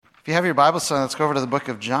If you have your Bible study, let's go over to the book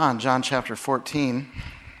of John, John chapter 14.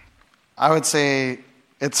 I would say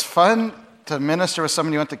it's fun to minister with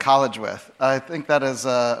someone you went to college with. I think that is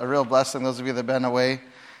a real blessing, those of you that have been away.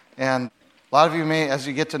 And a lot of you may, as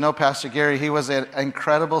you get to know Pastor Gary, he was an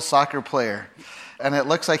incredible soccer player. And it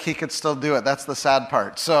looks like he could still do it. That's the sad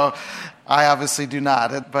part. So I obviously do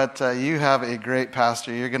not. But you have a great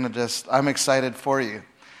pastor. You're going to I'm excited for you.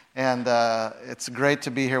 And it's great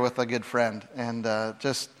to be here with a good friend. And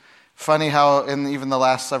just funny how in even the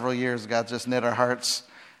last several years, God just knit our hearts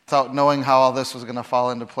without knowing how all this was going to fall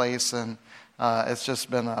into place. And it's just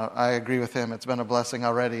been, I agree with him, it's been a blessing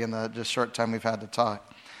already in the just short time we've had to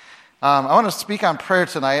talk. I want to speak on prayer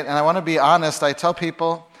tonight, and I want to be honest. I tell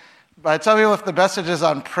people if the message is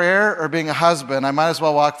on prayer or being a husband, I might as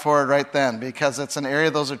well walk forward right then, because it's an area,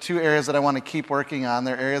 those are two areas that I want to keep working on.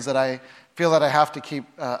 They're areas that I feel that I have to keep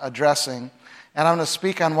addressing. And I'm going to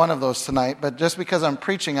speak on one of those tonight, but just because I'm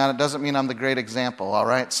preaching on it doesn't mean I'm the great example, all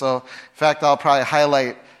right? So, in fact, I'll probably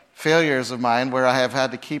highlight failures of mine where I have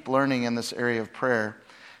had to keep learning in this area of prayer.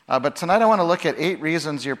 But tonight I want to look at 8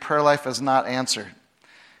 reasons your prayer life is not answered.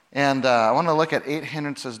 And I want to look at 8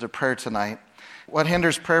 hindrances to prayer tonight. What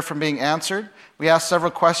hinders prayer from being answered? We asked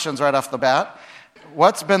several questions right off the bat.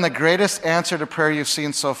 What's been the greatest answer to prayer you've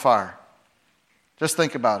seen so far? Just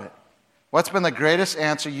think about it. What's been the greatest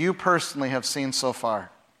answer you personally have seen so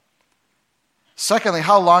far? Secondly,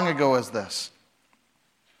 how long ago is this?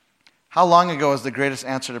 How long ago is the greatest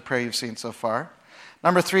answer to prayer you've seen so far?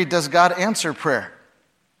 Number 3, does God answer prayer?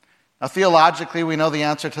 Now, theologically, we know the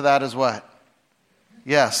answer to that is what?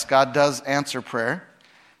 Yes, God does answer prayer.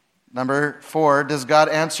 Number 4, does God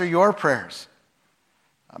answer your prayers?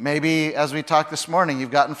 Maybe, as we talked this morning, you've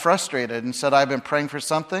gotten frustrated and said, I've been praying for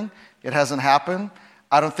something, it hasn't happened.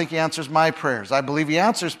 I don't think he answers my prayers. I believe he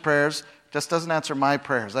answers prayers, just doesn't answer my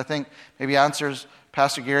prayers. I think maybe he answers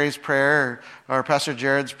Pastor Gary's prayer or Pastor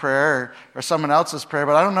Jared's prayer or someone else's prayer,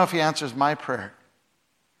 but I don't know if he answers my prayer.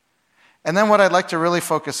 And then what I'd like to really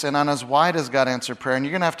focus in on is, why does God answer prayer? And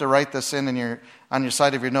you're going to have to write this on your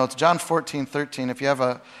side of your notes. John 14:13, if you have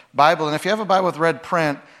a Bible. And if you have a Bible with red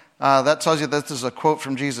print, that tells you that this is a quote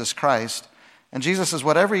from Jesus Christ. And Jesus says,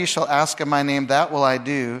 whatever you shall ask in my name, that will I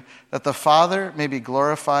do, that the Father may be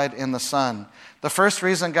glorified in the Son. The first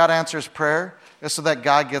reason God answers prayer is so that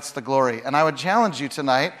God gets the glory. And I would challenge you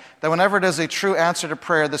tonight that whenever it is a true answer to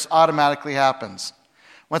prayer, this automatically happens.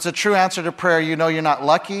 When it's a true answer to prayer, you know you're not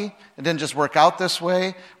lucky. It didn't just work out this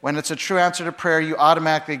way. When it's a true answer to prayer, you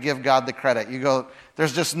automatically give God the credit. You go,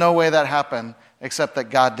 there's just no way that happened except that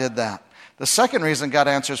God did that. The second reason God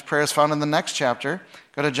answers prayer is found in the next chapter.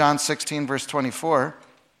 Go to John 16, verse 24.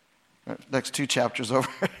 Next 2 chapters over.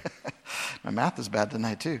 My math is bad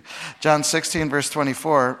tonight too. John 16, verse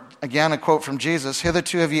 24. Again, a quote from Jesus.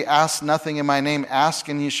 Hitherto have ye asked nothing in my name. Ask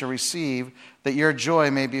and ye shall receive, that your joy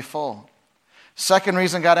may be full. Second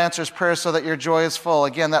reason God answers prayer is so that your joy is full.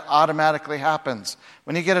 Again, that automatically happens.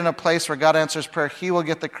 When you get in a place where God answers prayer, he will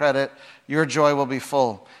get the credit. Your joy will be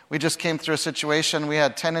full. We just came through a situation. We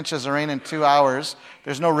had 10 inches of rain in 2 hours.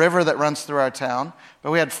 There's no river that runs through our town,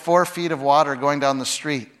 but we had 4 feet of water going down the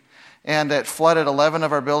street. And it flooded 11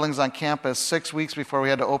 of our buildings on campus 6 weeks before we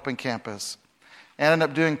had to open campus. And ended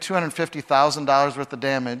up doing $250,000 worth of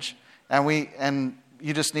damage. And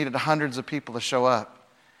you just needed hundreds of people to show up.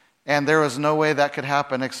 And there was no way that could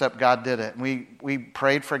happen except God did it. And we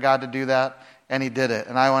prayed for God to do that, and he did it.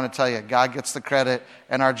 And I want to tell you, God gets the credit,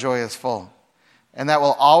 and our joy is full. And that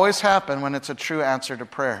will always happen when it's a true answer to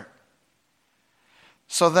prayer.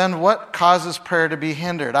 So then what causes prayer to be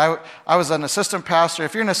hindered? I was an assistant pastor.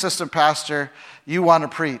 If you're an assistant pastor, you want to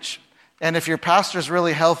preach. And if your pastor's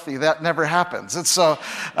really healthy, that never happens. And so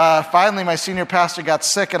finally my senior pastor got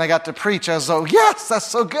sick, and I got to preach. I was like, yes, that's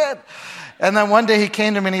so good. And then one day he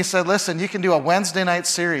came to me and he said, listen, you can do a Wednesday night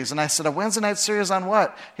series. And I said, a Wednesday night series on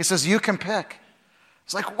what? He says, you can pick.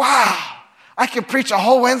 It's like, wow, I can preach a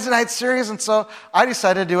whole Wednesday night series. And so I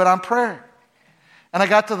decided to do it on prayer. And I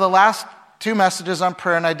got to the last 2 messages on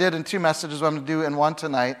prayer, and I did in 2 messages what I'm going to do in 1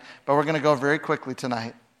 tonight, but we're going to go very quickly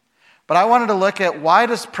tonight. But I wanted to look at, why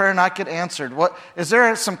does prayer not get answered? Is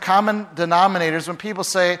there some common denominators when people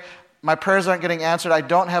say, my prayers aren't getting answered, I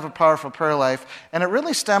don't have a powerful prayer life? And it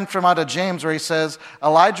really stemmed from out of James, where he says,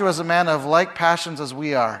 Elijah was a man of like passions as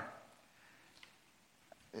we are.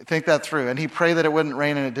 Think that through. And he prayed that it wouldn't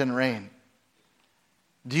rain, and it didn't rain.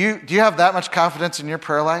 Do you have that much confidence in your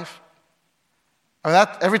prayer life? I mean,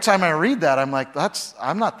 every time I read that, I'm like,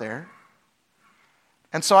 I'm not there.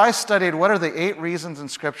 And so I studied, what are the 8 reasons in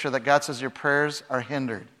Scripture that God says your prayers are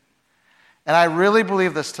hindered? And I really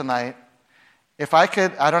believe this tonight, If I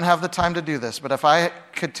could, I don't have the time to do this, but if I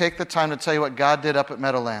could take the time to tell you what God did up at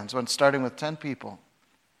Meadowlands, when starting with 10 people.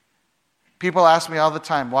 People ask me all the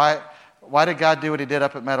time, why did God do what he did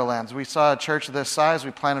up at Meadowlands? We saw a church of this size. We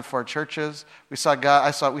planted 4 churches. We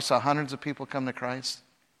saw hundreds of people come to Christ.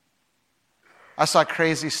 I saw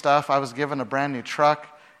crazy stuff. I was given a brand new truck.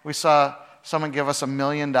 We saw someone give us $1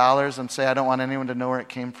 million and say, I don't want anyone to know where it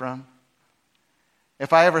came from.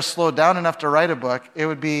 If I ever slowed down enough to write a book, it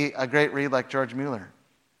would be a great read like George Mueller.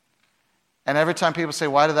 And every time people say,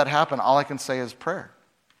 why did that happen? All I can say is prayer.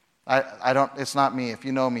 It's not me. If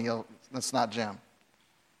you know me, it's not Jim.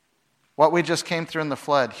 What we just came through in the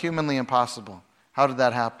flood, humanly impossible. How did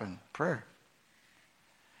that happen? Prayer.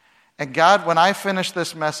 And God, when I finished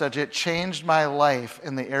this message, it changed my life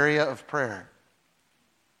in the area of prayer.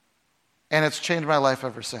 And it's changed my life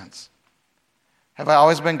ever since. Have I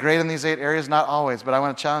always been great in these 8 areas? Not always, but I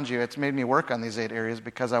want to challenge you. It's made me work on these 8 areas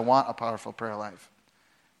because I want a powerful prayer life.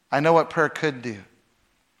 I know what prayer could do.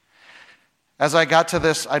 As I got to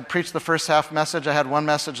this, I'd preached the first half message. I had 1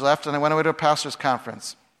 message left, and I went away to a pastor's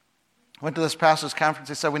conference. Went to this pastor's conference.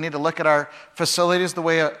 He said, we need to look at our facilities the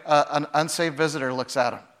way an unsaved visitor looks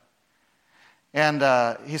at them.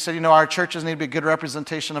 And he said, our churches need to be a good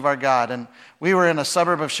representation of our God. And we were in a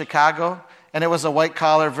suburb of Chicago, and it was a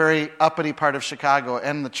white-collar, very uppity part of Chicago.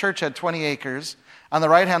 And the church had 20 acres. On the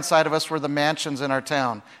right-hand side of us were the mansions in our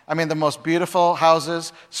town. I mean, the most beautiful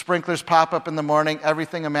houses, sprinklers pop up in the morning,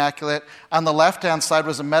 everything immaculate. On the left-hand side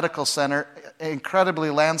was a medical center, incredibly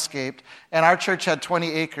landscaped. And our church had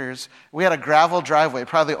 20 acres. We had a gravel driveway,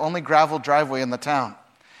 probably the only gravel driveway in the town.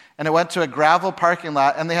 And it went to a gravel parking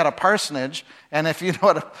lot, and they had a parsonage. And if you know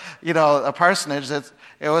what a parsonage,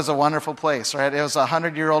 it was a wonderful place, right? It was a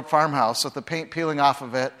 100-year-old farmhouse with the paint peeling off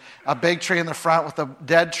of it, a big tree in the front with a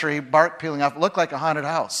dead tree, bark peeling off. It looked like a haunted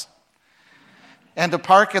house. And to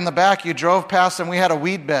park in the back, you drove past, and we had a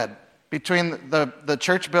weed bed between the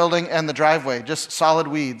church building and the driveway, just solid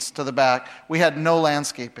weeds to the back. We had no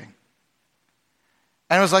landscaping.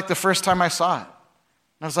 And it was like the first time I saw it. And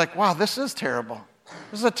I was like, wow, this is terrible.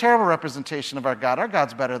 This is a terrible representation of our God. Our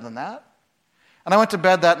God's better than that. And I went to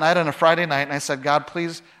bed that night on a Friday night, and I said, God,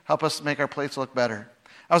 please help us make our place look better.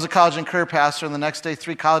 I was a college and career pastor, and the next day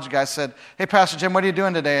 3 college guys said, hey, Pastor Jim, what are you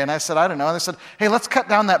doing today? And I said, I don't know. And they said, hey, let's cut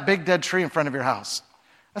down that big dead tree in front of your house.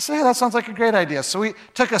 I said, hey, that sounds like a great idea. So we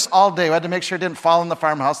took us all day. We had to make sure it didn't fall in the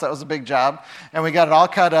farmhouse. That was a big job. And we got it all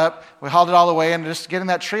cut up. We hauled it all away, and just getting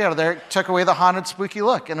that tree out of there took away the haunted, spooky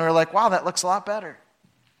look. And we were like, wow, that looks a lot better.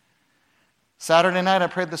 Saturday night, I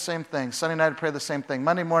prayed the same thing. Sunday night, I prayed the same thing.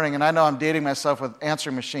 Monday morning, and I know I'm dating myself with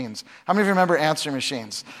answer machines. How many of you remember answer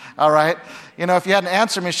machines? All right. If you had an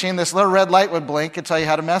answer machine, this little red light would blink and tell you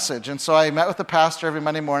how to message. And so I met with the pastor every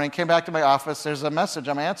Monday morning, came back to my office. There's a message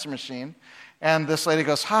on my answer machine. And this lady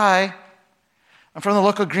goes, hi, I'm from the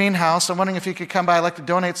local greenhouse. I'm wondering if you could come by. I'd like to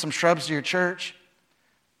donate some shrubs to your church.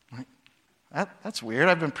 I'm like, that's weird.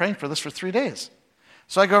 I've been praying for this for 3 days.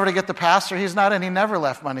 So I go over to get the pastor. He's not in. He never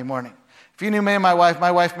left Monday morning. If you knew me and my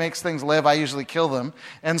wife makes things live. I usually kill them.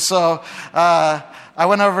 And so I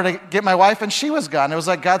went over to get my wife, and she was gone. It was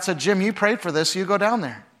like God said, Jim, you prayed for this. You go down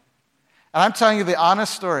there. And I'm telling you the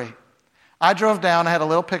honest story. I drove down. I had a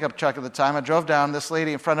little pickup truck at the time. I drove down. This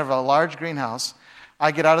lady in front of a large greenhouse. I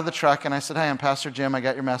get out of the truck, and I said, hey, I'm Pastor Jim. I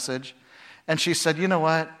got your message. And she said, you know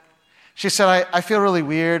what? She said, I feel really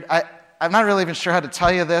weird. I'm not really even sure how to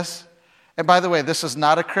tell you this. And by the way, this is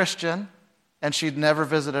not a Christian, and she'd never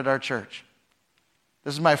visited our church.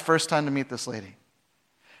 This is my first time to meet this lady.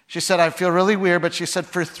 She said, I feel really weird, but she said,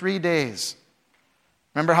 for 3 days.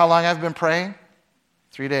 Remember how long I've been praying?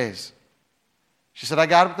 3 days. She said, I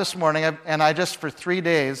got up this morning, and I just, for 3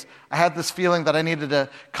 days, I had this feeling that I needed to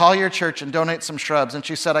call your church and donate some shrubs. And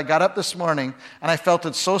she said, I got up this morning, and I felt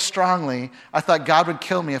it so strongly, I thought God would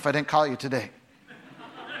kill me if I didn't call you today.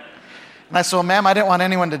 And I said, well, ma'am, I didn't want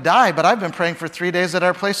anyone to die, but I've been praying for 3 days that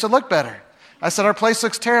our place would look better. I said, our place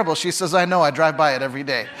looks terrible. She says, I know, I drive by it every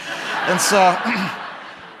day. And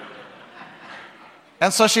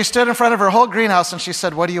so she stood in front of her whole greenhouse, and she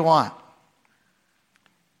said, what do you want?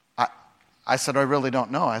 I said, I really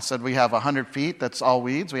don't know. I said, we have 100 feet, that's all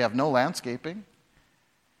weeds. We have no landscaping.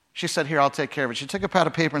 She said, here, I'll take care of it. She took a pad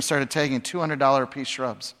of paper and started tagging $200 a piece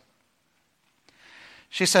shrubs.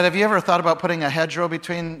 She said, have you ever thought about putting a hedgerow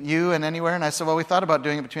between you and anywhere? And I said, well, we thought about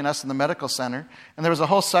doing it between us and the medical center. And there was a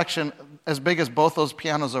whole section as big as both those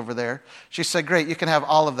pianos over there. She said, great, you can have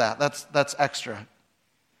all of that. That's extra.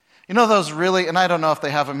 You know those really, and I don't know if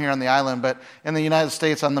they have them here on the island, but in the United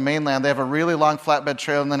States on the mainland, they have a really long flatbed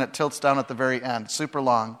trailer, and then it tilts down at the very end, super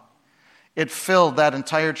long. It filled that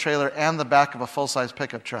entire trailer and the back of a full-size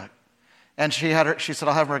pickup truck. And she said,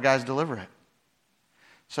 I'll have her guys deliver it.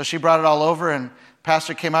 So she brought it all over, and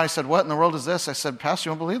Pastor came out. He said, "What in the world is this?" I said, "Pastor,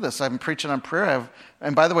 you won't believe this. I'm preaching on prayer.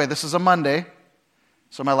 And by the way, this is a Monday,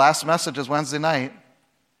 so my last message is Wednesday night.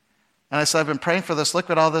 And I said, I've been praying for this. Look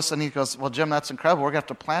at all this." And he goes, "Well, Jim, that's incredible. We're going to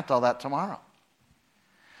have to plant all that tomorrow."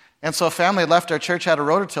 And so a family had left our church, had a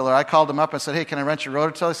rototiller. I called him up. I said, "Hey, can I rent your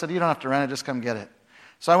rototiller?" He said, "You don't have to rent it. Just come get it."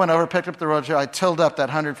 So I went over, picked up the rototiller. I tilled up that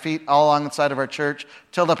 100 feet all along the side of our church,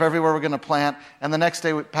 tilled up everywhere we're going to plant. And the next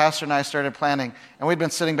day, Pastor and I started planting. And we'd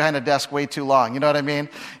been sitting behind a desk way too long. You know what I mean?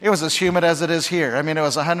 It was as humid as it is here. I mean, it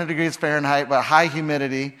was 100 degrees Fahrenheit, but high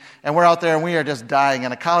humidity. And we're out there, and we are just dying.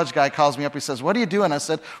 And a college guy calls me up. He says, "What are you doing?" I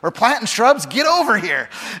said, "We're planting shrubs. Get over here."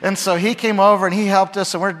 And so he came over, and he helped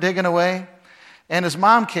us, and we're digging away. And his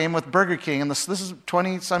mom came with Burger King. And this is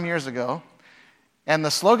 20-some years ago. And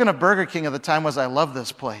the slogan of Burger King at the time was, "I love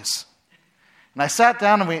this place." And I sat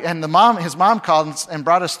down, and his mom called and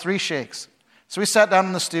brought us 3 shakes. So we sat down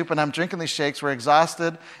on the stoop, and I'm drinking these shakes. We're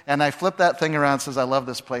exhausted, and I flipped that thing around and says, "I love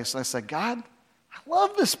this place." And I said, "God, I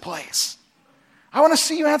love this place. I want to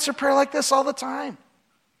see you answer prayer like this all the time.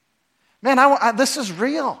 Man, this is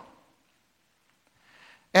real."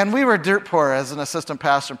 And we were dirt poor as an assistant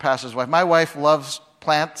pastor and pastor's wife. My wife loves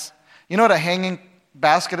plants. You know what a hanging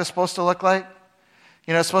basket is supposed to look like?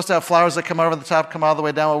 You know, it's supposed to have flowers that come over the top, come all the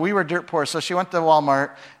way down. Well, we were dirt poor, so she went to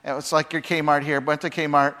Walmart. It was like your Kmart here. Went to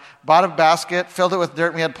Kmart, bought a basket, filled it with dirt,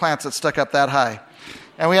 and we had plants that stuck up that high.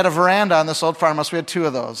 And we had a veranda on this old farmhouse. We had 2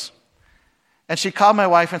 of those. And she called my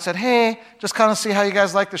wife and said, "Hey, just calling to see how you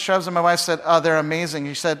guys like the shrubs." And my wife said, "Oh, they're amazing."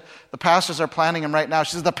 She said, "The pastors are planting them right now."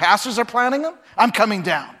 She said, "The pastors are planting them? I'm coming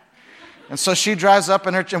down." And so she drives up,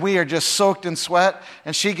 and we are just soaked in sweat.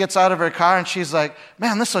 And she gets out of her car, and she's like,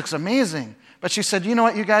 "Man, this looks amazing." But she said, "You know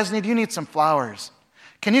what you guys need? You need some flowers.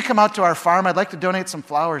 Can you come out to our farm? I'd like to donate some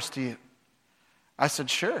flowers to you." I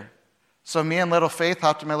said, "Sure." So me and little Faith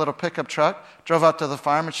hopped in my little pickup truck, drove out to the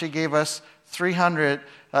farm, and she gave us 200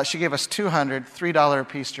 $3 a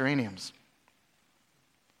piece geraniums.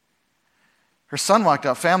 Her son walked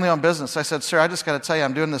out, family-owned business. I said, "Sir, I just got to tell you,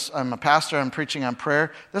 I'm doing this. I'm a pastor. I'm preaching on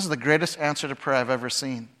prayer. This is the greatest answer to prayer I've ever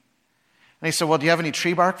seen." And he said, "Well, do you have any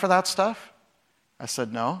tree bark for that stuff?" I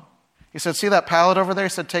said, "No." He said, "See that pallet over there?" He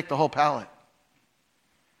said, "Take the whole pallet."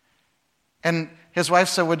 And his wife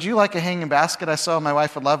said, "Would you like a hanging basket? I saw my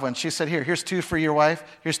wife would love one." She said, here's 2 for your wife.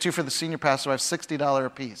 Here's 2 for the senior pastor wife, $60 a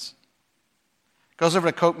piece. Goes over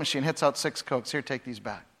to the Coke machine, hits out 6 Cokes. "Here, take these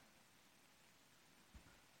back."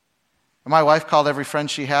 And my wife called every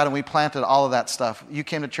friend she had, and we planted all of that stuff. You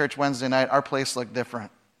came to church Wednesday night, our place looked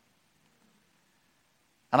different.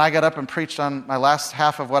 And I got up and preached on my last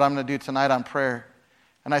half of what I'm going to do tonight on prayer.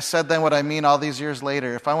 And I said then what I mean all these years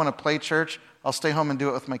later. If I want to play church, I'll stay home and do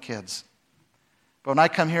it with my kids. But when I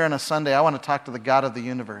come here on a Sunday, I want to talk to the God of the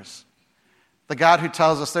universe. The God who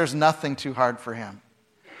tells us there's nothing too hard for him.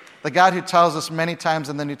 The God who tells us many times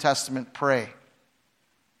in the New Testament, pray.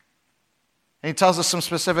 And he tells us some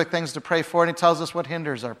specific things to pray for, and he tells us what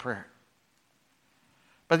hinders our prayer.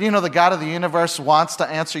 But you know, the God of the universe wants to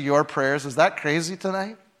answer your prayers. Is that crazy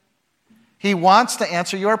tonight? He wants to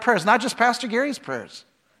answer your prayers, not just Pastor Gary's prayers.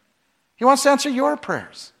 He wants to answer your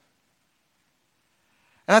prayers.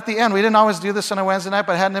 And at the end, we didn't always do this on a Wednesday night,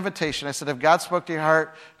 but I had an invitation. I said, if God spoke to your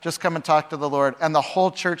heart, just come and talk to the Lord. And the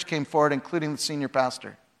whole church came forward, including the senior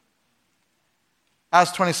pastor. I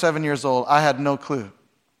was 27 years old. I had no clue.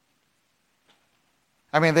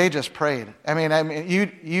 I mean, they just prayed. I mean,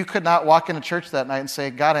 you could not walk into church that night and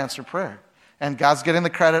say, God answered prayer. And God's getting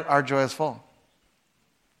the credit. Our joy is full.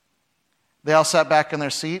 They all sat back in their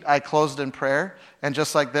seat. I closed in prayer. And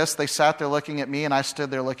just like this, they sat there looking at me, and I stood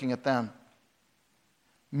there looking at them.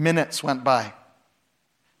 Minutes went by.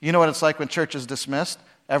 You know what it's like when church is dismissed?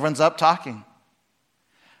 Everyone's up talking.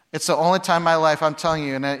 It's the only time in my life, I'm telling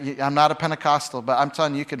you, and I'm not a Pentecostal, but I'm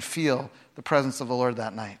telling you, you could feel the presence of the Lord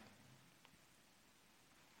that night.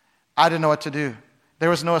 I didn't know what to do. There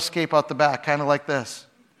was no escape out the back, kind of like this.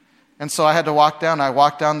 And so I had to walk down. I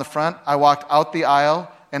walked down the front. I walked out the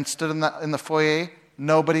aisle and stood in the foyer.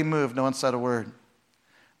 Nobody moved. No one said a word.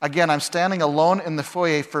 Again, I'm standing alone in the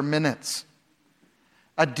foyer for minutes.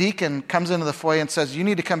 A deacon comes into the foyer and says, you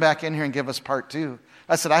need to come back in here and give us part 2.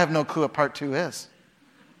 I said, I have no clue what part 2 is.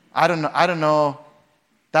 I don't know.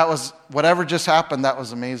 That was, whatever just happened, that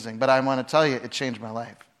was amazing. But I want to tell you, it changed my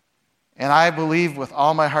life. And I believe with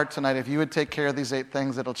all my heart tonight, if you would take care of these 8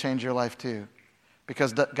 things, it'll change your life too.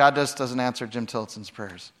 Because God doesn't answer Jim Tilton's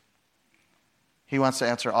prayers. He wants to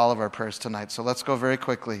answer all of our prayers tonight. So let's go very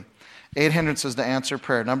quickly. 8 hindrances to answer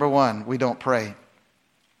prayer. Number 1, we don't pray.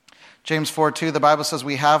 James 4:2, the Bible says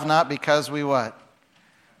we have not because we what?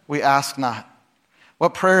 We ask not.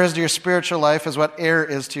 What prayer is to your spiritual life is what air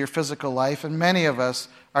is to your physical life. And many of us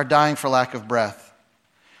are dying for lack of breath.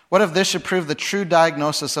 What if this should prove the true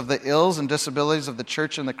diagnosis of the ills and disabilities of the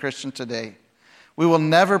church and the Christian today? We will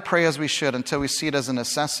never pray as we should until we see it as a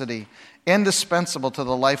necessity, indispensable to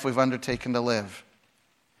the life we've undertaken to live.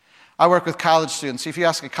 I work with college students. If you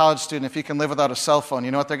ask a college student if you can live without a cell phone,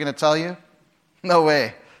 you know what they're going to tell you? No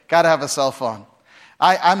way. Got to have a cell phone.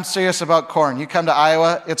 I'm serious about corn. You come to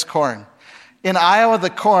Iowa, it's corn. In Iowa, the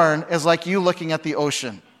corn is like you looking at the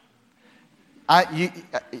ocean.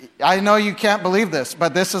 I know you can't believe this,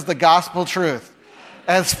 but this is the gospel truth.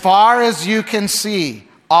 As far as you can see,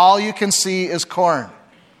 all you can see is corn.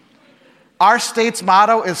 Our state's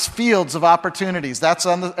motto is fields of opportunities. That's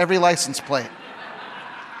on every license plate.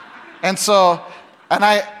 And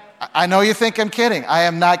I know you think I'm kidding. I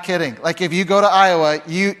am not kidding. Like if you go to Iowa,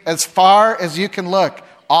 as far as you can look,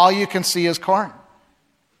 all you can see is corn.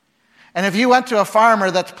 And if you went to a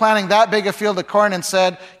farmer that's planting that big a field of corn and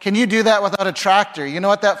said, can you do that without a tractor? You know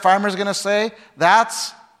what that farmer's going to say?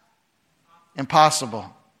 That's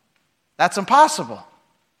impossible. That's impossible.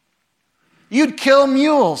 You'd kill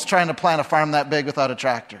mules trying to plant a farm that big without a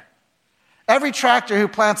tractor. Every tractor who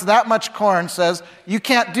plants that much corn says, you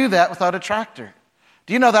can't do that without a tractor.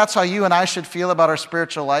 Do you know that's how you and I should feel about our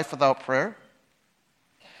spiritual life without prayer?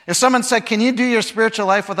 If someone said, can you do your spiritual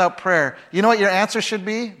life without prayer? You know what your answer should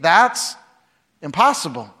be? That's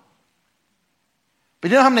impossible. But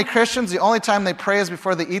you know how many Christians, the only time they pray is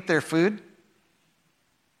before they eat their food?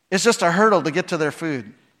 It's just a hurdle to get to their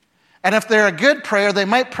food. And if they're a good prayer, they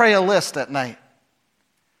might pray a list at night.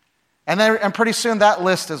 And pretty soon that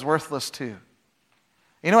list is worthless too.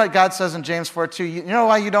 You know what God says in James 4:2? You know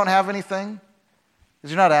why you don't have anything?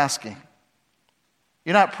 Because you're not asking.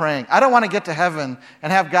 You're not praying. I don't want to get to heaven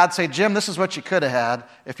and have God say, Jim, this is what you could have had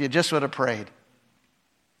if you just would have prayed.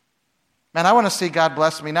 Man, I want to see God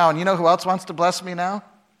bless me now. And you know who else wants to bless me now?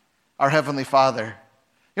 Our Heavenly Father.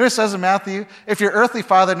 You know what it says in Matthew? If your earthly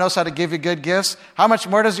father knows how to give you good gifts, how much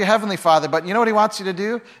more does your Heavenly Father? But you know what He wants you to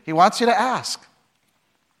do? He wants you to ask.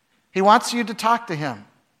 He wants you to talk to Him.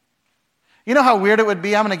 You know how weird it would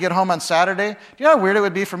be? I'm going to get home on Saturday. Do you know how weird it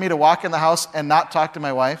would be for me to walk in the house and not talk to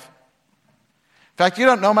my wife? In fact, you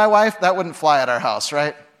don't know my wife? That wouldn't fly at our house,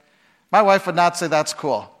 right? My wife would not say, that's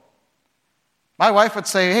cool. My wife would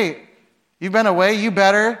say, hey, you've been away, you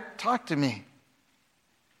better talk to me.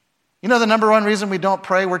 You know the number one reason we don't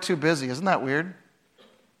pray? We're too busy. Isn't that weird?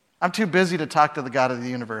 I'm too busy to talk to the God of the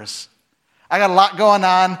universe. I got a lot going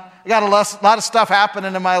on. I got a lot of stuff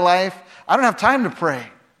happening in my life. I don't have time to pray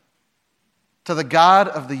to the God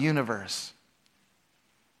of the universe.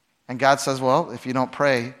 And God says, well, if you don't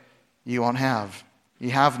pray, you won't have. You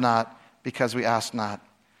have not because we ask not.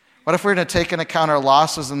 What if we're going to take into account our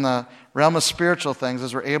losses in the realm of spiritual things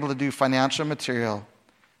as we're able to do financial and material?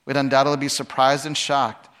 We'd undoubtedly be surprised and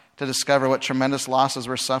shocked to discover what tremendous losses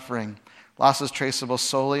we're suffering. Losses traceable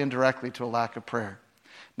solely and directly to a lack of prayer.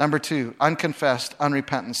 Number 2, unconfessed,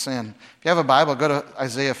 unrepentant sin. If you have a Bible, go to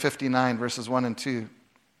Isaiah 59, verses 1 and 2.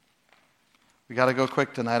 We got to go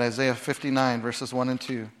quick tonight. Isaiah 59, verses 1 and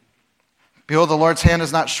 2. Behold, the Lord's hand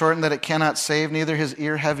is not shortened that it cannot save, neither his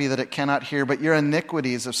ear heavy that it cannot hear. But your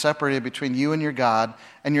iniquities have separated between you and your God,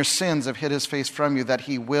 and your sins have hid his face from you, that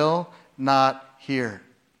he will not hear.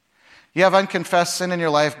 You have unconfessed sin in your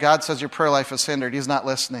life. God says your prayer life is hindered. He's not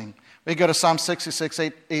listening. We go to Psalm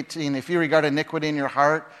 66:18. If you regard iniquity in your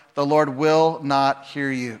heart, the Lord will not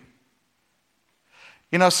hear you.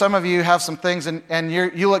 You know, some of you have some things, and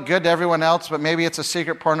you look good to everyone else, but maybe it's a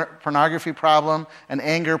secret pornography problem, an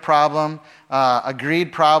anger problem, a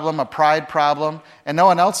greed problem, a pride problem, and no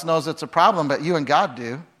one else knows it's a problem, but you and God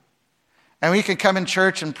do. And we can come in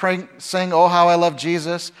church and pray, sing, oh, how I love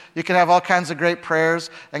Jesus. You can have all kinds of great prayers,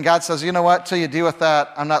 and God says, you know what, till you deal with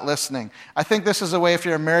that, I'm not listening. I think this is a way, if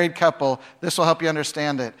you're a married couple, this will help you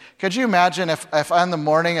understand it. Could you imagine if on the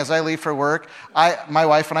morning as I leave for work, my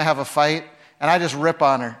wife and I have a fight, and I just rip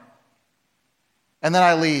on her. And then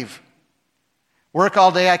I leave. Work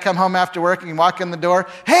all day, I come home after work and walk in the door.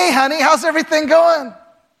 Hey, honey, how's everything going?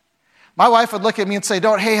 My wife would look at me and say,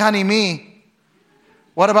 don't hey, honey, me.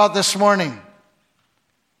 What about this morning?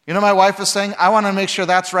 You know my wife is saying? I want to make sure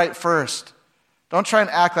that's right first. Don't try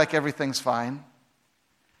and act like everything's fine.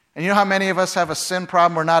 And you know how many of us have a sin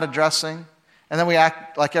problem we're not addressing? And then we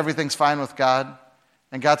act like everything's fine with God.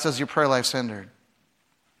 And God says your prayer life's hindered.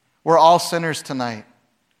 We're all sinners tonight.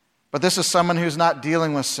 But this is someone who's not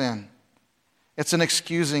dealing with sin. It's an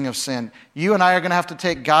excusing of sin. You and I are going to have to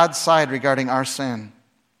take God's side regarding our sin.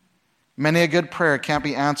 Many a good prayer can't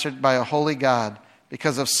be answered by a holy God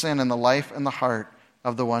because of sin in the life and the heart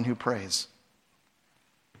of the one who prays.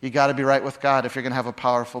 You got to be right with God if you're going to have a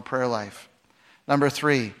powerful prayer life. Number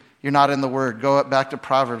 3, you're not in the Word. Go back to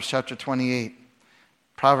Proverbs chapter 28.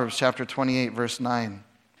 Proverbs chapter 28, verse 9.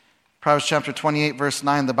 Proverbs chapter 28, verse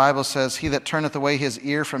 9, the Bible says, he that turneth away his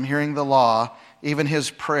ear from hearing the law, even his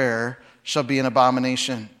prayer shall be an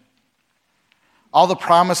abomination. All the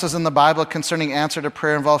promises in the Bible concerning answer to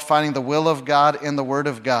prayer involve finding the will of God in the Word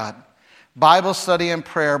of God. Bible study and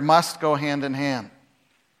prayer must go hand in hand.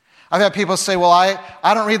 I've had people say, well,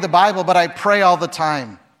 I don't read the Bible, but I pray all the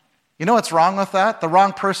time. You know what's wrong with that? The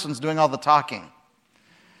wrong person's doing all the talking.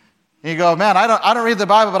 And you go, man, I don't read the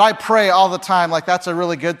Bible, but I pray all the time, like that's a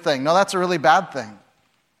really good thing. No, that's a really bad thing.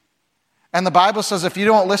 And the Bible says if you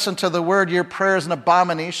don't listen to the Word, your prayer is an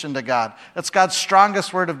abomination to God. It's God's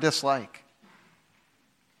strongest word of dislike.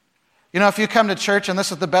 You know, if you come to church and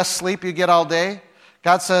this is the best sleep you get all day,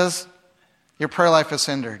 God says your prayer life is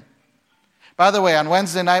hindered. By the way, on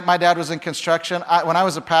Wednesday night, my dad was in construction. When I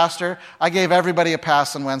was a pastor, I gave everybody a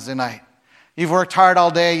pass on Wednesday night. You've worked hard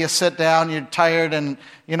all day, you sit down, you're tired, and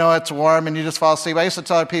you know it's warm, and you just fall asleep. I used to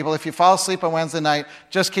tell people, if you fall asleep on Wednesday night,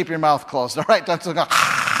 just keep your mouth closed, all right? Don't go,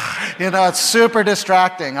 you know, it's super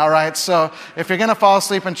distracting, all right? So if you're going to fall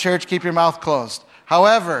asleep in church, keep your mouth closed.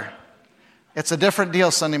 However, it's a different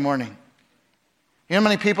deal Sunday morning. You know how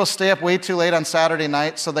many people stay up way too late on Saturday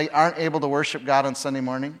night so they aren't able to worship God on Sunday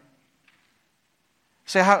morning?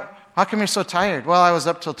 Say, how come you're so tired? Well, I was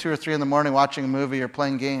up till 2 or 3 in the morning watching a movie or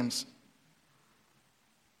playing games.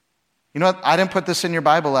 You know what? I didn't put this in your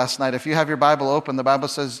Bible last night. If you have your Bible open, the Bible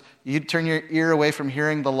says you turn your ear away from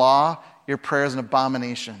hearing the law, your prayer is an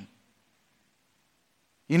abomination.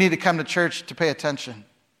 You need to come to church to pay attention.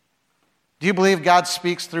 Do you believe God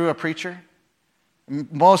speaks through a preacher?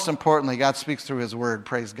 Most importantly, God speaks through His Word.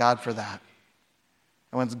 Praise God for that.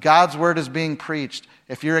 And when God's Word is being preached,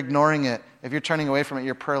 if you're ignoring it, if you're turning away from it,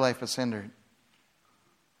 your prayer life is hindered.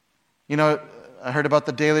 You know, I heard about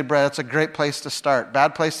the daily bread. It's a great place to start.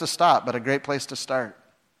 Bad place to stop, but a great place to start.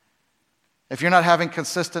 If you're not having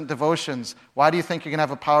consistent devotions, why do you think you're going to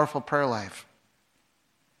have a powerful prayer life?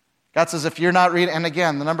 God says if you're not reading, and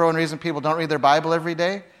again, the number one reason people don't read their Bible every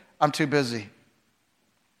day, I'm too busy.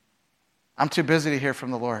 I'm too busy to hear from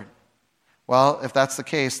the Lord. Well, if that's the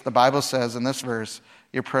case, the Bible says in this verse,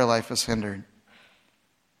 your prayer life is hindered.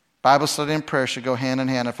 Bible study and prayer should go hand in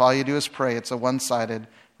hand. If all you do is pray, it's a one-sided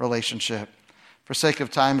relationship. For sake of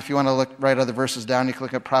time, if you want to write other verses down, you can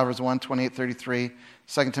look at Proverbs 1, 28, 33,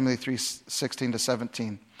 2 Timothy 3, 16 to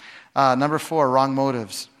 17. Number 4, wrong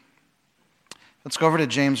motives. Let's go over to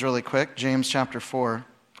James really quick. James chapter 4.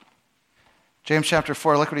 James chapter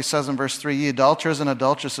 4, look what he says in verse 3. Ye adulterers and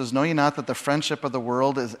adulteresses, know ye not that the friendship of the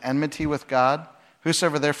world is enmity with God?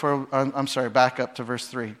 Whosoever therefore, back up to verse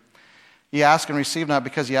 3. Ye ask and receive not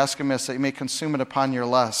because ye ask amiss, that ye may consume it upon your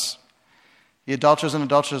lusts. Ye adulterers and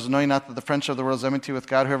adulteresses, know ye not that the friendship of the world is enmity with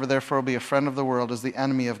God? Whoever therefore will be a friend of the world is the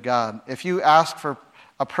enemy of God. If you ask for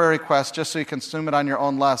a prayer request just so you consume it on your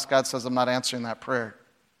own lust, God says, I'm not answering that prayer.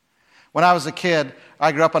 When I was a kid,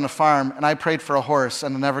 I grew up on a farm, and I prayed for a horse,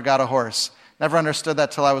 and I never got a horse. Never understood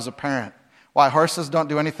that till I was a parent. Why? Horses don't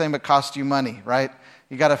do anything but cost you money, right?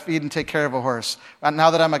 You got to feed and take care of a horse. And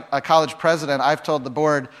now that I'm a college president, I've told the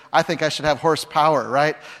board, I think I should have horsepower,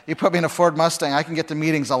 right? You put me in a Ford Mustang, I can get to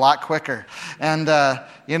meetings a lot quicker. And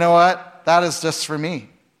you know what? That is just for me.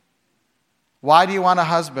 Why do you want a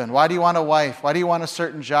husband? Why do you want a wife? Why do you want a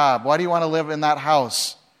certain job? Why do you want to live in that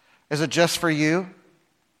house? Is it just for you?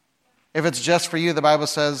 If it's just for you, the Bible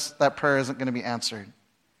says that prayer isn't going to be answered.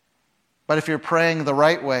 But if you're praying the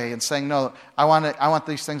right way and saying, no, I want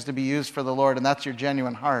these things to be used for the Lord, and that's your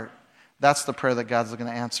genuine heart, that's the prayer that God's going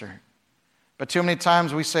to answer. But too many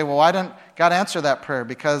times we say, well, why didn't God answer that prayer?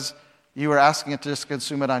 Because you were asking it to just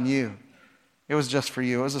consume it on you. It was just for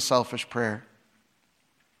you. It was a selfish prayer.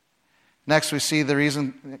 Next, we see the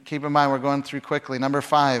reason, keep in mind, we're going through quickly. Number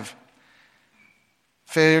 5,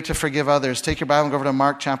 failure to forgive others. Take your Bible and go over to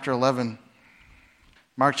Mark chapter 11.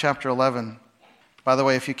 Mark chapter 11. By the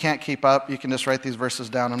way, if you can't keep up, you can just write these verses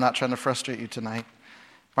down. I'm not trying to frustrate you tonight.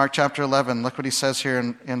 Mark chapter 11, look what he says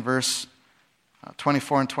here in verse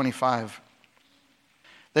 24 and 25.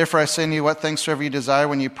 Therefore I say unto you, what things soever you desire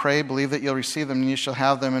when you pray, believe that you'll receive them, and you shall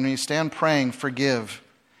have them. And when you stand praying, forgive.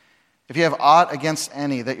 If you have aught against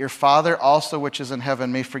any, that your Father also which is in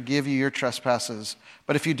heaven may forgive you your trespasses.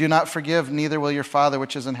 But if you do not forgive, neither will your Father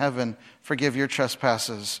which is in heaven forgive your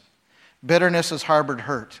trespasses. Bitterness is harbored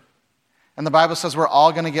hurt. And the Bible says we're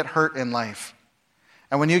all going to get hurt in life.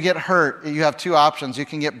 And when you get hurt, you have 2 options. You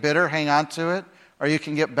can get bitter, hang on to it, or you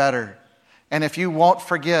can get better. And if you won't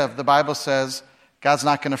forgive, the Bible says God's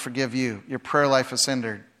not going to forgive you. Your prayer life is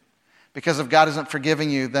hindered. Because if God isn't forgiving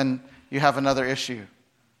you, then you have another issue.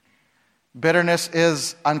 Bitterness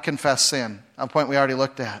is unconfessed sin, a point we already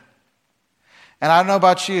looked at. And I don't know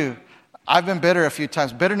about you. I've been bitter a few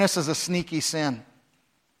times. Bitterness is a sneaky sin.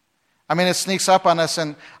 I mean, it sneaks up on us.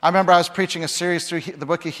 And I remember I was preaching a series through the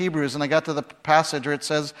book of Hebrews, and I got to the passage where it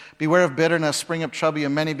says, beware of bitterness, spring up trouble,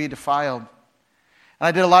 and many be defiled. And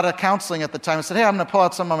I did a lot of counseling at the time. I said, hey, I'm going to pull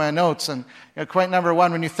out some of my notes. And point number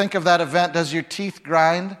one, when you think of that event, does your teeth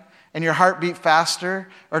grind and your heart beat faster?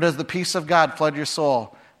 Or does the peace of God flood your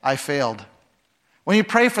soul? I failed. When you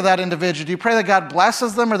pray for that individual, do you pray that God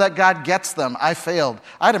blesses them or that God gets them? I failed.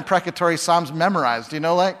 I had imprecatory Psalms memorized.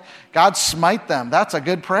 God smite them. That's a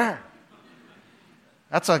good prayer.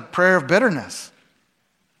 That's a prayer of bitterness.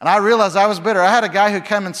 And I realized I was bitter. I had a guy who'd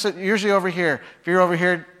come and sit usually over here. If you're over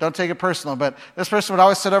here, don't take it personal. But this person would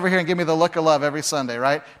always sit over here and give me the look of love every Sunday,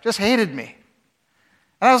 right? Just hated me.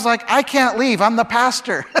 And I was like, I can't leave. I'm the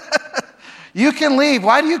pastor. You can leave.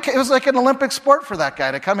 Why do you? It was like an Olympic sport for that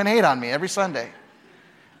guy to come and hate on me every Sunday.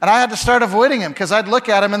 And I had to start avoiding him because I'd look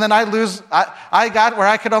at him and then I'd lose. I got where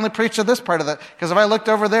I could only preach to this part of it because if I looked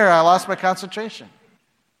over there, I lost my concentration.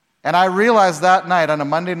 And I realized that night, on a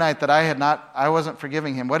Monday night, that I wasn't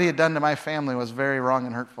forgiving him. What he had done to my family was very wrong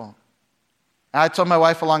and hurtful. And I told my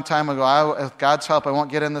wife a long time ago, with God's help, I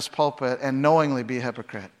won't get in this pulpit and knowingly be a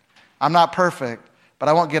hypocrite. I'm not perfect, but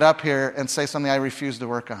I won't get up here and say something I refuse to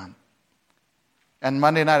work on. And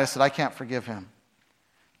Monday night, I said, I can't forgive him.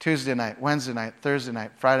 Tuesday night, Wednesday night, Thursday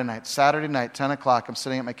night, Friday night, Saturday night, 10 o'clock, I'm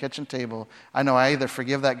sitting at my kitchen table. I know I either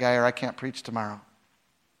forgive that guy or I can't preach tomorrow.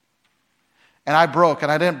 And I broke,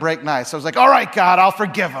 and I didn't break nice. I was like, all right, God, I'll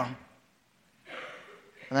forgive him.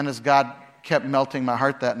 And then as God kept melting my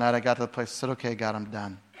heart that night, I got to the place, I said, okay, God, I'm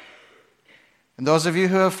done. And those of you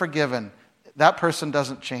who have forgiven, that person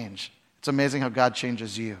doesn't change. It's amazing how God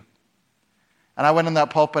changes you. And I went in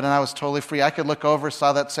that pulpit, and I was totally free. I could look over,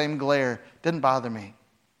 saw that same glare. Didn't bother me.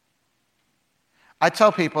 I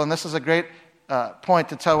tell people, and this is a great point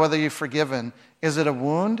to tell whether you've forgiven, is it a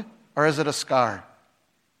wound or is it a scar?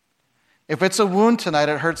 If it's a wound tonight,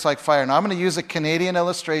 it hurts like fire. Now, I'm going to use a Canadian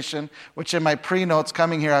illustration, which in my pre-notes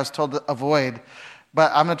coming here I was told to avoid,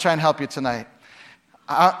 but I'm going to try and help you tonight.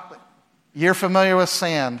 You're familiar with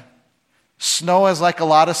sand. Snow is like a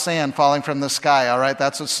lot of sand falling from the sky, all right?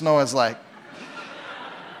 That's what snow is like.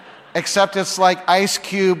 Except it's like ice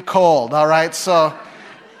cube cold, all right? So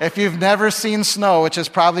if you've never seen snow, which is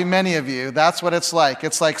probably many of you, that's what it's like.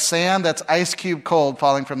 It's like sand that's ice cube cold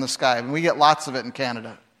falling from the sky. And we get lots of it in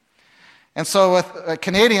Canada. And so with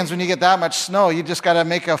Canadians, when you get that much snow, you just got to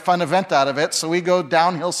make a fun event out of it. So we go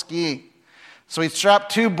downhill skiing. So we strap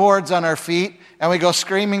 2 boards on our feet, and we go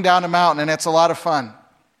screaming down a mountain, and it's a lot of fun.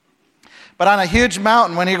 But on a huge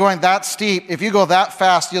mountain, when you're going that steep, if you go that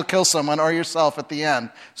fast, you'll kill someone or yourself at the end.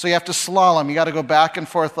 So you have to slalom. You got to go back and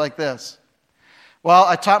forth like this. Well,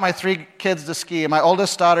 I taught my 3 kids to ski. My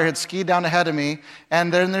oldest daughter had skied down ahead of me,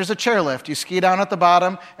 and then there's a chairlift. You ski down at the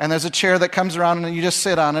bottom, and there's a chair that comes around, and you just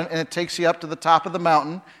sit on it, and it takes you up to the top of the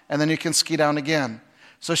mountain, and then you can ski down again.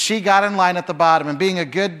 So she got in line at the bottom, and being a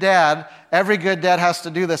good dad, every good dad has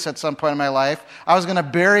to do this at some point in my life, I was going to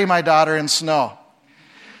bury my daughter in snow.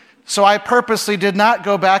 So I purposely did not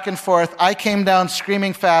go back and forth. I came down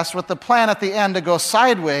screaming fast with the plan at the end to go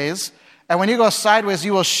sideways. And when you go sideways,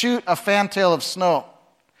 you will shoot a fantail of snow.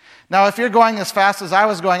 Now, if you're going as fast as I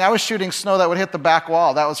was shooting snow that would hit the back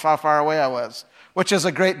wall. That was how far away I was, which is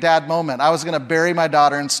a great dad moment. I was going to bury my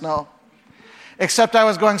daughter in snow. Except I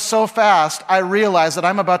was going so fast, I realized that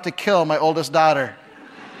I'm about to kill my oldest daughter.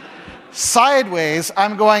 Sideways,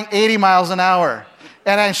 I'm going 80 miles an hour.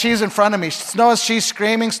 And she's in front of me. She's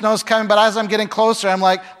screaming, snow's coming. But as I'm getting closer, I'm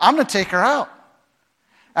like, I'm going to take her out.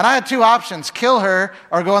 And I had 2 options, kill her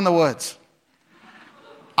or go in the woods.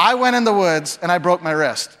 I went in the woods and I broke my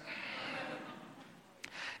wrist.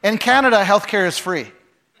 In Canada, healthcare is free.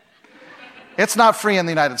 It's not free in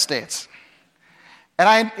the United States.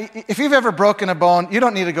 And if you've ever broken a bone, you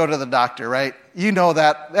don't need to go to the doctor, right? You know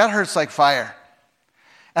that. That hurts like fire.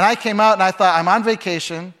 And I came out and I thought, I'm on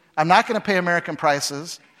vacation. I'm not going to pay American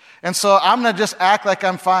prices. And so I'm going to just act like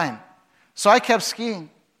I'm fine. So I kept skiing.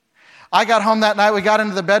 I got home that night. We got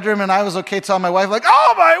into the bedroom and I was okay telling my wife, like,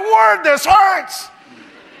 oh my word, this hurts.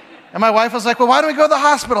 And my wife was like, well, why don't we go to the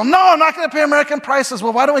hospital? No, I'm not going to pay American prices.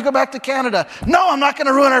 Well, why don't we go back to Canada? No, I'm not going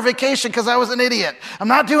to ruin our vacation because I was an idiot. I'm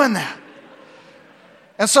not doing that.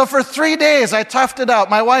 And so for 3 days, I toughed it out.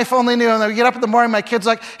 My wife only knew, and I would get up in the morning, my kid's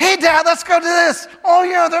like, hey, Dad, let's go do this. Oh,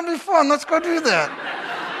 yeah, that'd be fun. Let's go do that.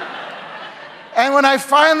 And when I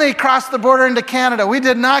finally crossed the border into Canada, we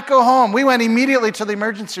did not go home. We went immediately to the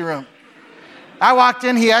emergency room. I walked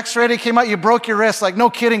in, he x-rayed, he came out, you broke your wrist. Like, no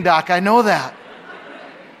kidding, Doc, I know that.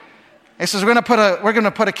 He says, we're going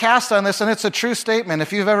to put a cast on this, and it's a true statement.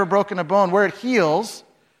 If you've ever broken a bone, where it heals,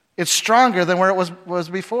 It's stronger than where it was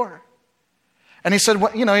before. And he said,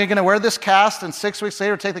 well, you're going to wear this cast, and 6 weeks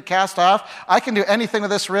later take the cast off. I can do anything with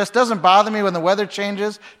this wrist. Doesn't bother me when the weather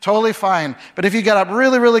changes. Totally fine. But if you get up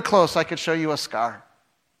really, really close, I could show you a scar.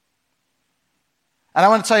 And I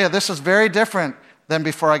want to tell you, this is very different than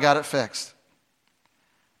before I got it fixed.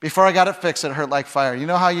 Before I got it fixed, it hurt like fire. You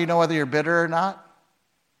know how you know whether you're bitter or not?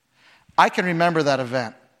 I can remember that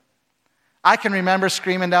event. I can remember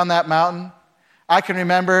screaming down that mountain. I can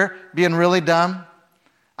remember being really dumb.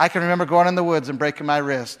 I can remember going in the woods and breaking my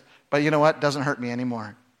wrist. But you know what? It doesn't hurt me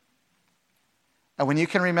anymore. And when you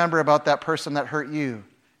can remember about that person that hurt you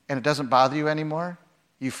and it doesn't bother you anymore,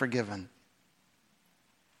 you've forgiven.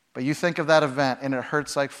 But you think of that event and it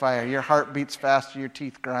hurts like fire. Your heart beats faster, your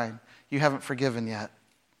teeth grind. You haven't forgiven yet.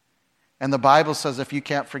 And the Bible says if you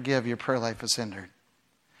can't forgive, your prayer life is hindered.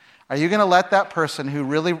 Are you going to let that person who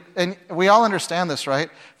really, and we all understand this, right?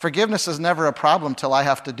 Forgiveness is never a problem till I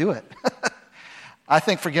have to do it. I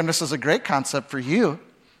think forgiveness is a great concept for you.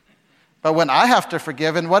 But when I have to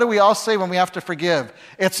forgive, and what do we all say when we have to forgive?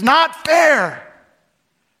 It's not fair.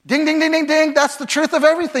 Ding, ding, ding, ding, ding. That's the truth of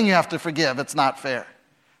everything you have to forgive. It's not fair.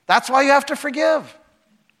 That's why you have to forgive.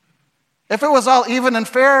 If it was all even and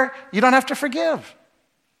fair, you don't have to forgive.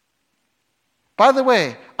 By the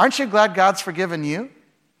way, aren't you glad God's forgiven you?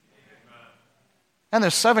 And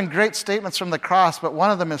there's 7 great statements from the cross, but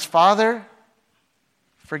one of them is, Father,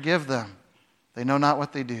 forgive them. They know not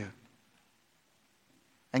what they do.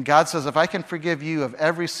 And God says, if I can forgive you of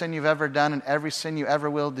every sin you've ever done and every sin you ever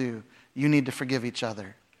will do, you need to forgive each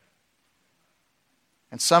other.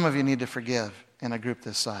 And some of you need to forgive in a group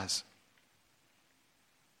this size.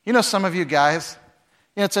 Some of you guys,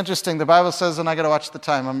 it's interesting. The Bible says, and I got to watch the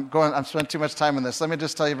time. I'm spending too much time on this. Let me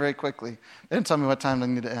just tell you very quickly. They didn't tell me what time I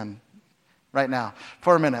need to end. Right now.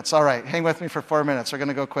 4 minutes. All right. Hang with me for 4 minutes. We're going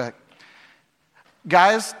to go quick.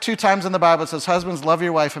 Guys, 2 times in the Bible it says, husbands, love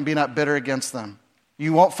your wife and be not bitter against them.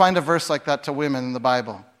 You won't find a verse like that to women in the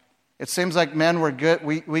Bible. It seems like men were good.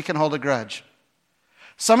 We can hold a grudge.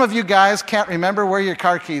 Some of you guys can't remember where your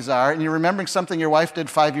car keys are, and you're remembering something your wife did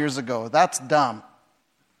 5 years ago. That's dumb.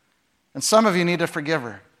 And some of you need to forgive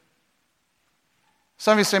her.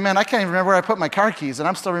 Some of you say, man, I can't even remember where I put my car keys, and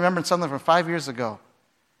I'm still remembering something from 5 years ago.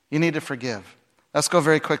 You need to forgive. Let's go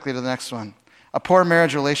very quickly to the next one. A poor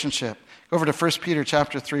marriage relationship. Go over to 1 Peter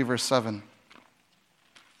chapter 3, verse 7.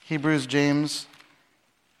 Hebrews, James,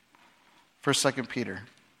 1st, 2nd Peter.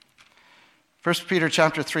 1 Peter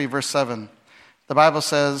chapter 3, verse 7. The Bible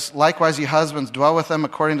says, likewise, ye husbands, dwell with them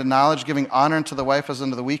according to knowledge, giving honor unto the wife as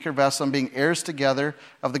unto the weaker vessel, and being heirs together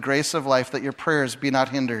of the grace of life, that your prayers be not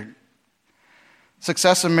hindered.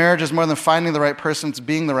 Success in marriage is more than finding the right person, it's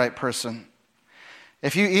being the right person.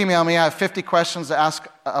 If you email me, I have 50 questions to ask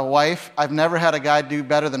a wife. I've never had a guy do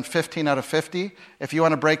better than 15 out of 50. If you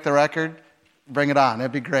want to break the record, bring it on.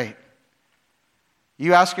 It'd be great.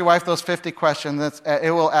 You ask your wife those 50 questions,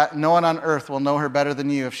 no one on earth will know her better than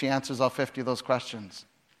you if she answers all 50 of those questions.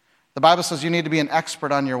 The Bible says you need to be an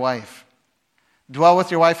expert on your wife. Dwell with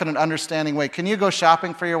your wife in an understanding way. Can you go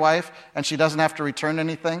shopping for your wife and she doesn't have to return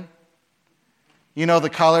anything? You know the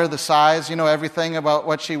color, the size, you know everything about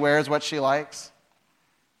what she wears, what she likes,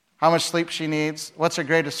 how much sleep she needs, what's her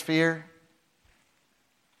greatest fear.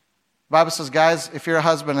 The Bible says, guys, if you're a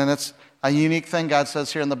husband, and it's a unique thing God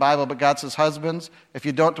says here in the Bible, but God says, husbands, if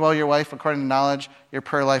you don't dwell your wife according to knowledge, your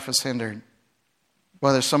prayer life is hindered.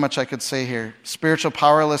 Well, there's so much I could say here. Spiritual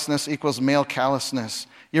powerlessness equals male callousness.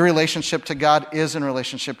 Your relationship to God is in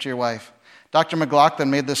relationship to your wife. Dr.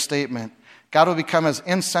 McLaughlin made this statement. God will become as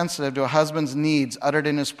insensitive to a husband's needs uttered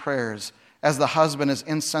in his prayers as the husband is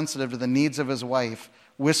insensitive to the needs of his wife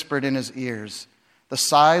whispered in his ears. The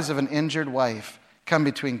sighs of an injured wife come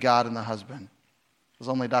between God and the husband, as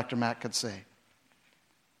only Dr. Matt could say.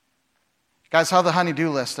 Guys, how the honey-do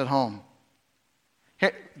list at home?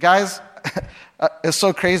 Here, guys, it's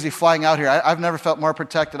so crazy flying out here. I've never felt more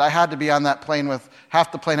protected. I had to be on that plane with,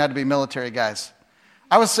 half the plane had to be military guys.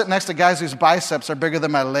 I was sitting next to guys whose biceps are bigger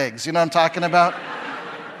than my legs. You know what I'm talking about?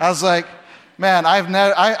 I was like, man,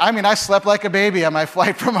 I slept like a baby on my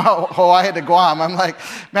flight from Hawaii to Guam. I'm like,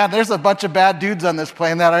 man, there's a bunch of bad dudes on this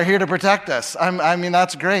plane that are here to protect us.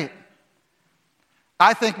 That's great.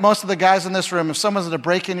 I think most of the guys in this room, if someone's to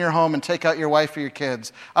break in your home and take out your wife or your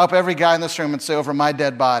kids, I hope every guy in this room would say, over my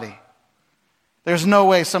dead body. There's no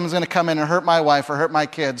way someone's going to come in and hurt my wife or hurt my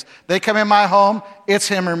kids. They come in my home, it's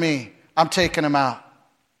him or me. I'm taking him out.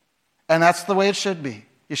 And that's the way it should be.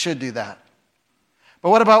 You should do that. But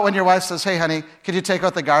what about when your wife says, hey, honey, could you take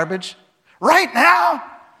out the garbage? Right now?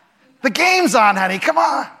 The game's on, honey. Come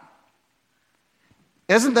on.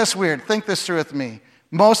 Isn't this weird? Think this through with me.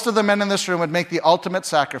 Most of the men in this room would make the ultimate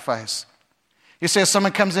sacrifice. You say, if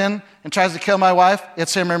someone comes in and tries to kill my wife,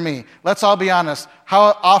 it's him or me. Let's all be honest.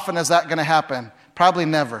 How often is that going to happen? Probably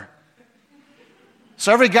never.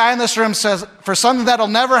 So every guy in this room says, for something that'll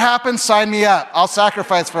never happen, sign me up. I'll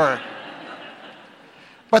sacrifice for her.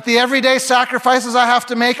 But the everyday sacrifices I have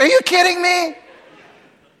to make, are you kidding me?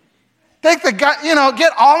 Take the guy,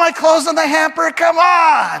 get all my clothes in the hamper. Come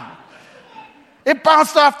on. It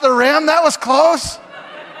bounced off the rim. That was close.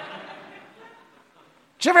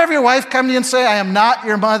 Did you ever have your wife come to you and say, I am not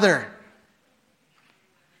your mother?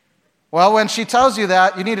 Well, when she tells you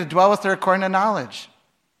that, you need to dwell with her according to knowledge.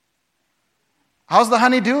 How's the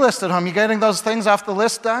honey-do list at home? You getting those things off the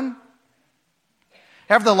list done?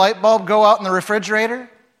 Have the light bulb go out in the refrigerator?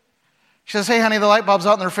 She says, hey, honey, the light bulb's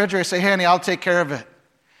out in the refrigerator. Say, hey, honey, I'll take care of it.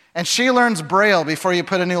 And she learns Braille before you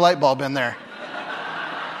put a new light bulb in there.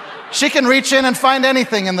 She can reach in and find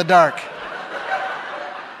anything in the dark.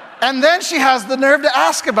 And then she has the nerve to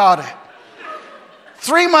ask about it.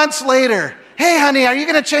 3 months later, hey, honey, are you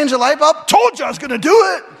going to change the light bulb? Told you I was going to do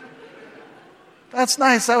it. That's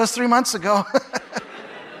nice. That was 3 months ago.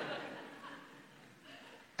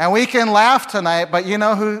 And we can laugh tonight, but you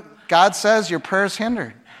know who God says your prayer's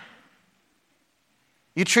hindered?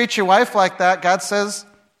 You treat your wife like that, God says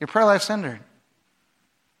your prayer life's hindered.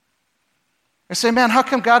 You say, man, how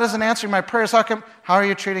come God isn't answering my prayers? How are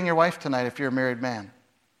you treating your wife tonight if you're a married man?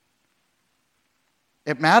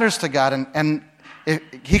 It matters to God, and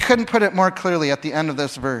he couldn't put it more clearly at the end of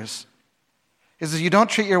this verse. He says, you don't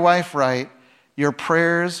treat your wife right, your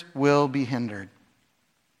prayers will be hindered.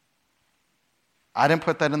 I didn't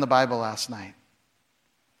put that in the Bible last night.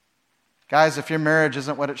 Guys, if your marriage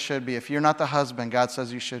isn't what it should be, if you're not the husband God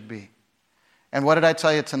says you should be. And what did I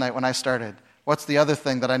tell you tonight when I started? What's the other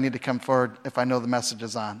thing that I need to come forward if I know the message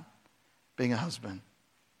is on? Being a husband.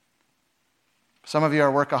 Some of you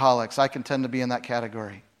are workaholics. I can tend to be in that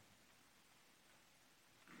category.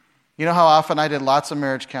 You know how often I did lots of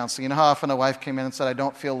marriage counseling? You know how often a wife came in and said, I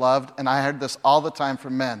don't feel loved? And I heard this all the time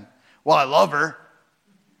from men. Well, I love her.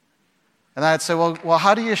 And I'd say, well,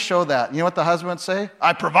 how do you show that? You know what the husband would say?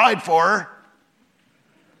 I provide for her.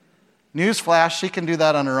 Newsflash, she can do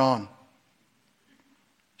that on her own.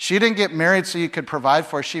 She didn't get married so you could provide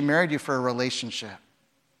for her. She married you for a relationship.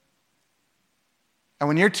 And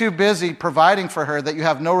when you're too busy providing for her that you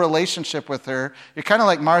have no relationship with her, you're kind of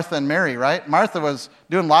like Martha and Mary, right? Martha was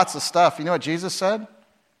doing lots of stuff. You know what Jesus said?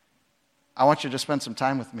 I want you to spend some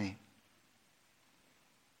time with me.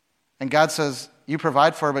 And God says, you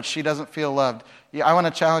provide for her, but she doesn't feel loved. I want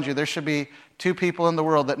to challenge you. There should be 2 people in the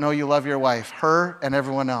world that know you love your wife, her and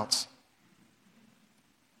everyone else.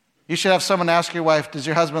 You should have someone ask your wife, does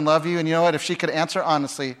your husband love you? And you know what? If she could answer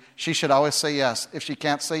honestly, she should always say yes. If she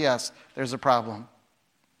can't say yes, there's a problem.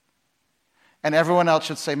 And everyone else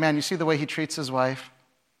should say, man, you see the way he treats his wife?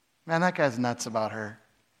 Man, that guy's nuts about her.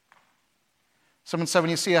 Someone said when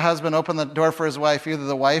you see a husband open the door for his wife, either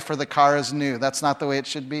the wife or the car is new. That's not the way it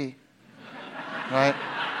should be. Right?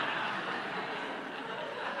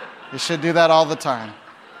 You should do that all the time.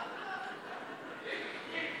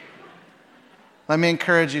 Let me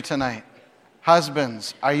encourage you tonight.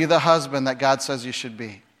 Husbands, are you the husband that God says you should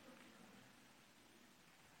be?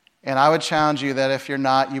 And I would challenge you that if you're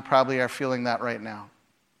not, you probably are feeling that right now.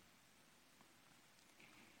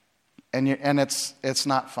 And it's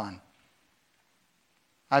not fun.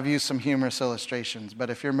 I've used some humorous illustrations, but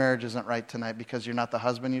if your marriage isn't right tonight because you're not the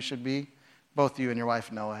husband you should be, both you and your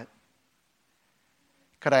wife know it.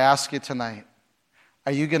 Could I ask you tonight,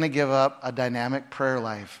 are you going to give up a dynamic prayer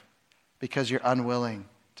life because you're unwilling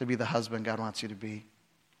to be the husband God wants you to be?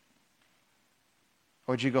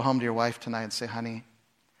 Or would you go home to your wife tonight and say, honey,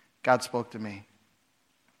 God spoke to me.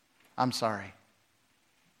 I'm sorry.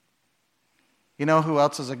 You know who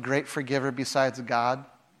else is a great forgiver besides God?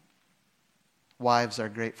 Wives are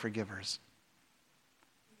great forgivers.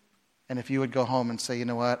 And if you would go home and say, you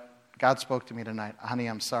know what? God spoke to me tonight. Honey,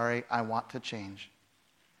 I'm sorry. I want to change.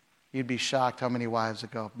 You'd be shocked how many wives would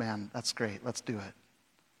go, man, that's great. Let's do it.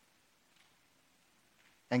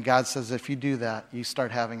 And God says if you do that, you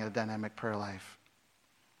start having a dynamic prayer life.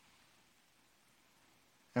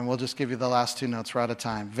 And we'll just give you the last 2 notes. We're out of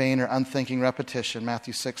time. Vain or unthinking repetition,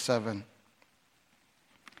 Matthew 6:7.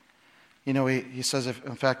 You know, he says,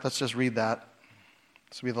 in fact, let's just read that.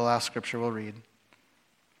 This will be the last scripture we'll read.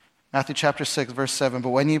 Matthew chapter 6, verse 7.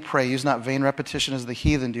 But when you pray, use not vain repetition as the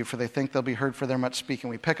heathen do, for they think they'll be heard for their much speaking.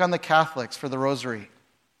 We pick on the Catholics for the rosary.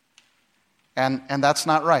 And that's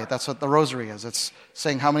not right. That's what the rosary is. It's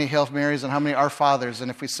saying how many Hail Marys and how many Our Fathers.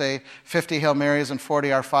 And if we say 50 Hail Marys and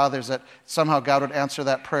 40 Our Fathers, that somehow God would answer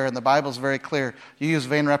that prayer. And the Bible's very clear. You use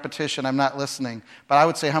vain repetition, I'm not listening. But I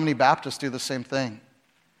would say how many Baptists do the same thing?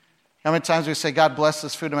 How many times we say, God bless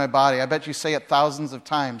this food in my body? I bet you say it thousands of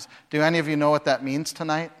times. Do any of you know what that means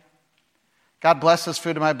tonight? God bless this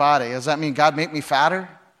food in my body. Does that mean God make me fatter?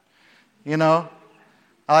 You know?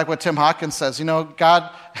 I like what Tim Hawkins says. You know, God...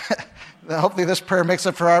 Hopefully this prayer makes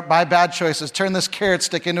up for my bad choices. Turn this carrot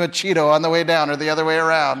stick into a Cheeto on the way down or the other way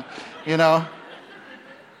around, you know.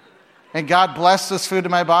 And God bless this food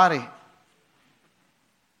in my body.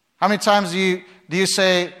 How many times do you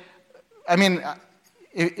say, I mean,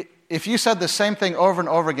 if you said the same thing over and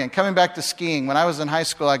over again, coming back to skiing, when I was in high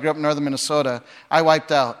school, I grew up in northern Minnesota, I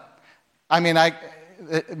wiped out. I mean,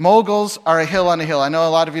 moguls are a hill on a hill. I know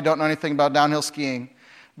a lot of you don't know anything about downhill skiing,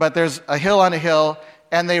 but there's a hill on a hill.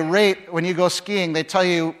 And they rate, when you go skiing, they tell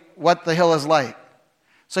you what the hill is like.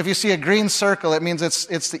 So if you see a green circle, it means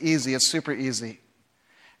it's the easy, it's super easy.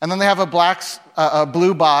 And then they have a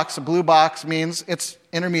blue box. A blue box means it's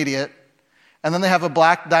intermediate. And then they have a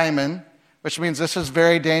black diamond, which means this is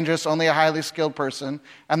very dangerous, only a highly skilled person.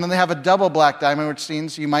 And then they have a double black diamond, which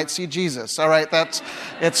means you might see Jesus. All right,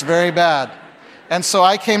 it's very bad. And so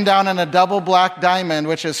I came down in a double black diamond,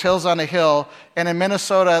 which is hills on a hill. And in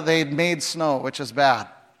Minnesota, they made snow, which is bad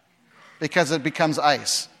because it becomes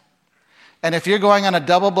ice. And if you're going on a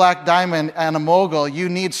double black diamond and a mogul, you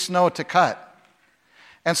need snow to cut.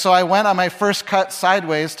 And so I went on my first cut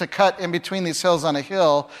sideways to cut in between these hills on a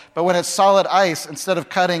hill. But when it's solid ice, instead of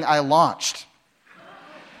cutting, I launched.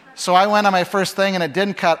 So I went on my first thing and it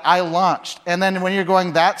didn't cut. I launched. And then when you're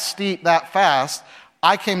going that steep, that fast,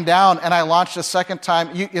 I came down and I launched a second time.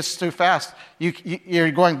 It's too fast.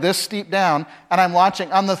 You're going this steep down, and I'm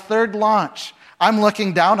launching. On the third launch, I'm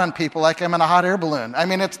looking down on people like I'm in a hot air balloon. I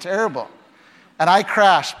mean, it's terrible. And I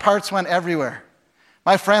crashed. Parts went everywhere.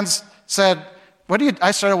 My friends said, I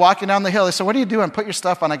started walking down the hill. They said, what are you doing? Put your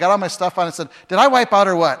stuff on. I got all my stuff on and said, did I wipe out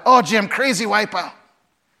or what? Oh, Jim, crazy wipeout.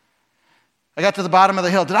 I got to the bottom of the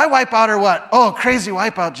hill. Did I wipe out or what? Oh, crazy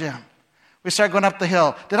wipeout, Jim. We start going up the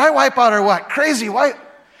hill. Did I wipe out or what? Crazy wipe.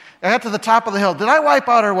 I got to the top of the hill. Did I wipe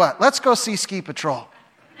out or what? Let's go see Ski Patrol.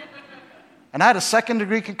 And I had a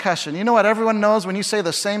second-degree concussion. You know what everyone knows when you say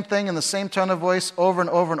the same thing in the same tone of voice over and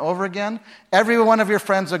over and over again? Every one of your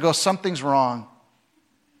friends will go, something's wrong.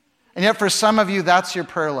 And yet for some of you, that's your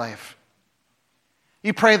prayer life.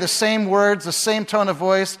 You pray the same words, the same tone of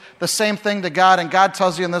voice, the same thing to God, and God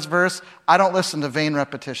tells you in this verse, I don't listen to vain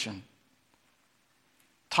repetition.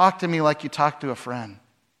 Talk to me like you talk to a friend.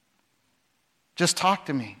 Just talk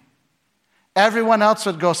to me. Everyone else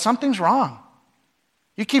would go, something's wrong.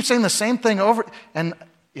 You keep saying the same thing over, and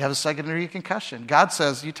you have a second-degree concussion. God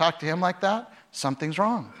says, you talk to him like that, something's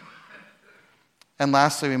wrong. And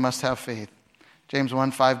lastly, we must have faith. James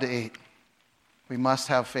 1, 5-8. We must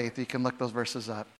have faith. You can look those verses up.